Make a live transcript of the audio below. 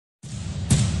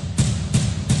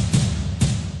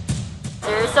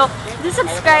So, do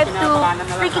subscribe to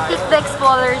Freaky Tick the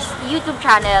Explorer's YouTube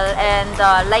channel and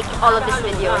like all of these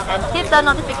videos and hit the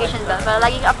notification bell para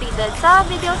laging updated sa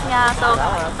videos niya. So,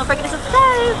 don't forget to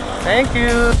subscribe! Thank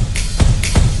you!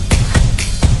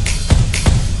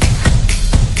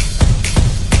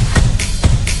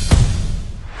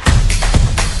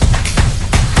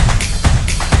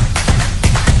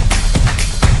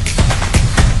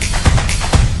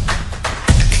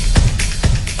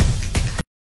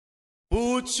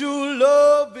 Put your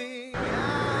loving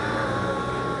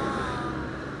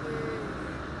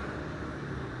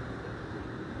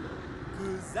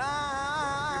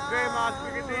Okay, mga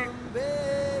spaghetti.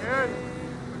 Ngayon,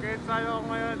 mag-ensayo ako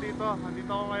ngayon dito.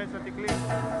 Nandito ako ngayon sa Tikli.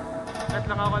 At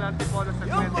lang ako ng Antipolo sa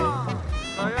Glenn.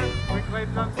 So yun, quick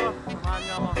ride lang to. Samahan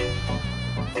niyo ako.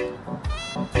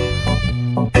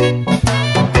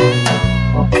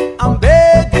 I'm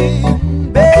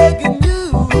begging you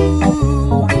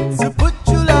to put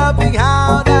your loving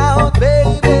hand out,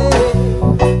 baby.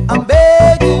 I'm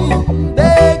begging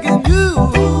you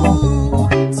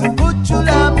to put your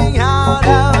loving hand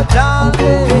out,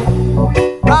 darling.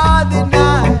 Friday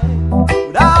night,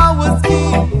 when I was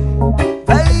kid,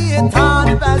 playing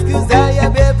tiny baskets, I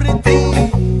have everything.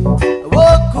 I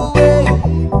walk away,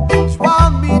 she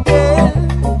want me there,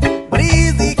 but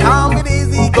easy come and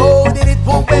easy go, then it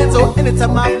won't bend. So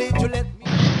anytime I bleed, you let me.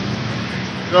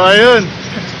 So ayun,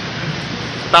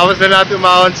 tapos na natin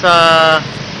umahon sa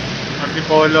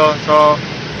Antipolo. So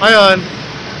ngayon,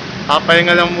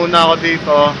 papahinga lang muna ako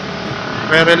dito,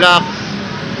 may relax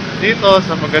dito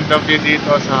sa magandang view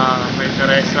dito sa May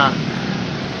Teresa.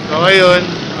 So ngayon,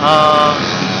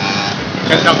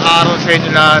 gandang araw sa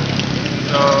inyo lahat.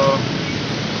 So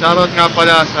shoutout nga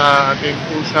pala sa ating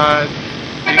pusan,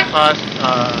 Lipas,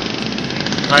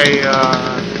 kay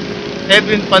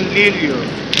Edwin Panlilio.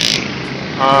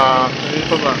 Ano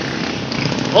pa ba?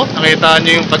 Oh, nakita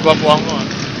niyo yung kagwapuan ko.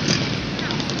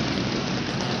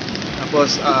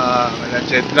 Tapos, kay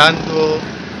Jet Lando,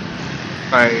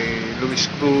 kay Luis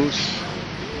Cruz,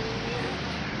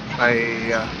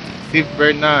 kay Steve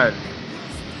Bernal,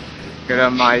 kay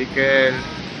Michael,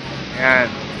 ayan,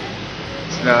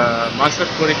 sila Master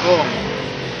Curicong,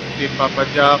 si Papa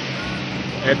Jack,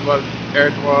 Edward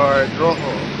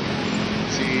Rojo,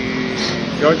 si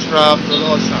George Rapp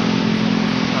Tolosa,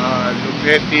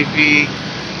 Lugar TV,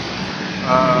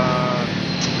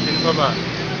 sino pa ba?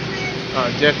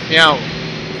 Jeff Miao,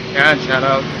 yan,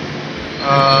 shoutout.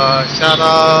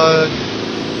 Shoutout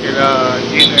kila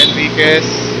Gino Enriquez,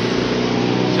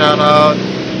 shoutout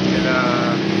kila,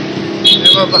 sino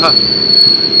pa ba?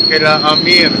 Kila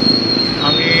Amir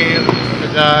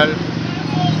Nadal,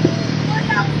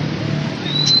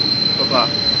 ito ba?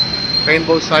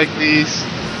 Rainbow Cyclist,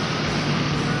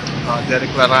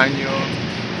 Derek Laranyo,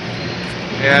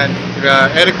 ayan, kila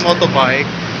Eric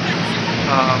Motobike,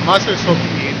 Masters of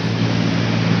Meat,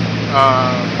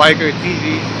 Biker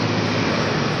TV,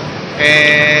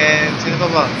 and sino pa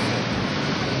ba?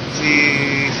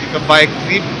 Si Ka-Bike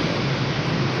Trip,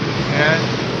 ayan,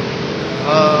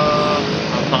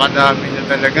 napakadami niya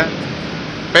talaga.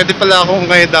 Pwede pala ako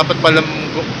ngayon, dapat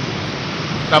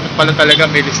pala talaga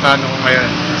may listahan ako ngayon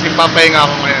kasi papahinga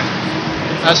ako ngayon.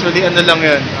 Actually ano lang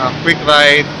yun, quick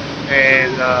ride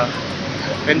and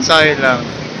ensayo lang.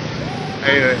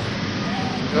 Ayun.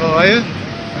 So ayun,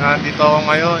 dito ako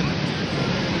ngayon.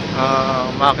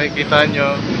 Makikita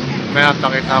nyo, may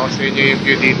pakita ko sa inyo yung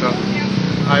view dito.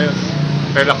 Ayos,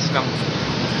 relax lang.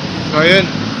 So ayun,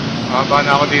 mababa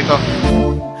na ako dito.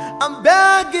 I'm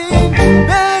begging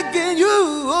you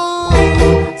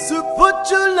to put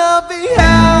your loving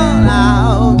hand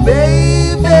out,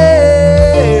 baby.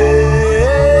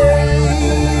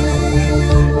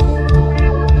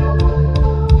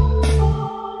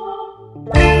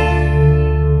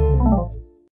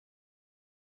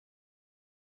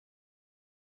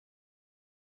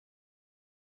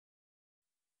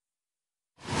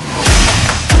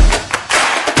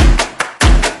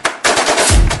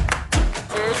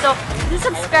 So, do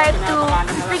subscribe to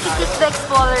Freaky Tick the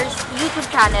Explorer's YouTube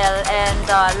channel and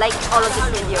like all of these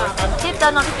videos and hit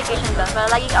the notification bell para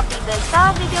laging updated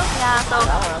sa videos niya. So,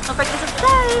 don't forget to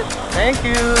subscribe! Thank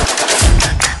you!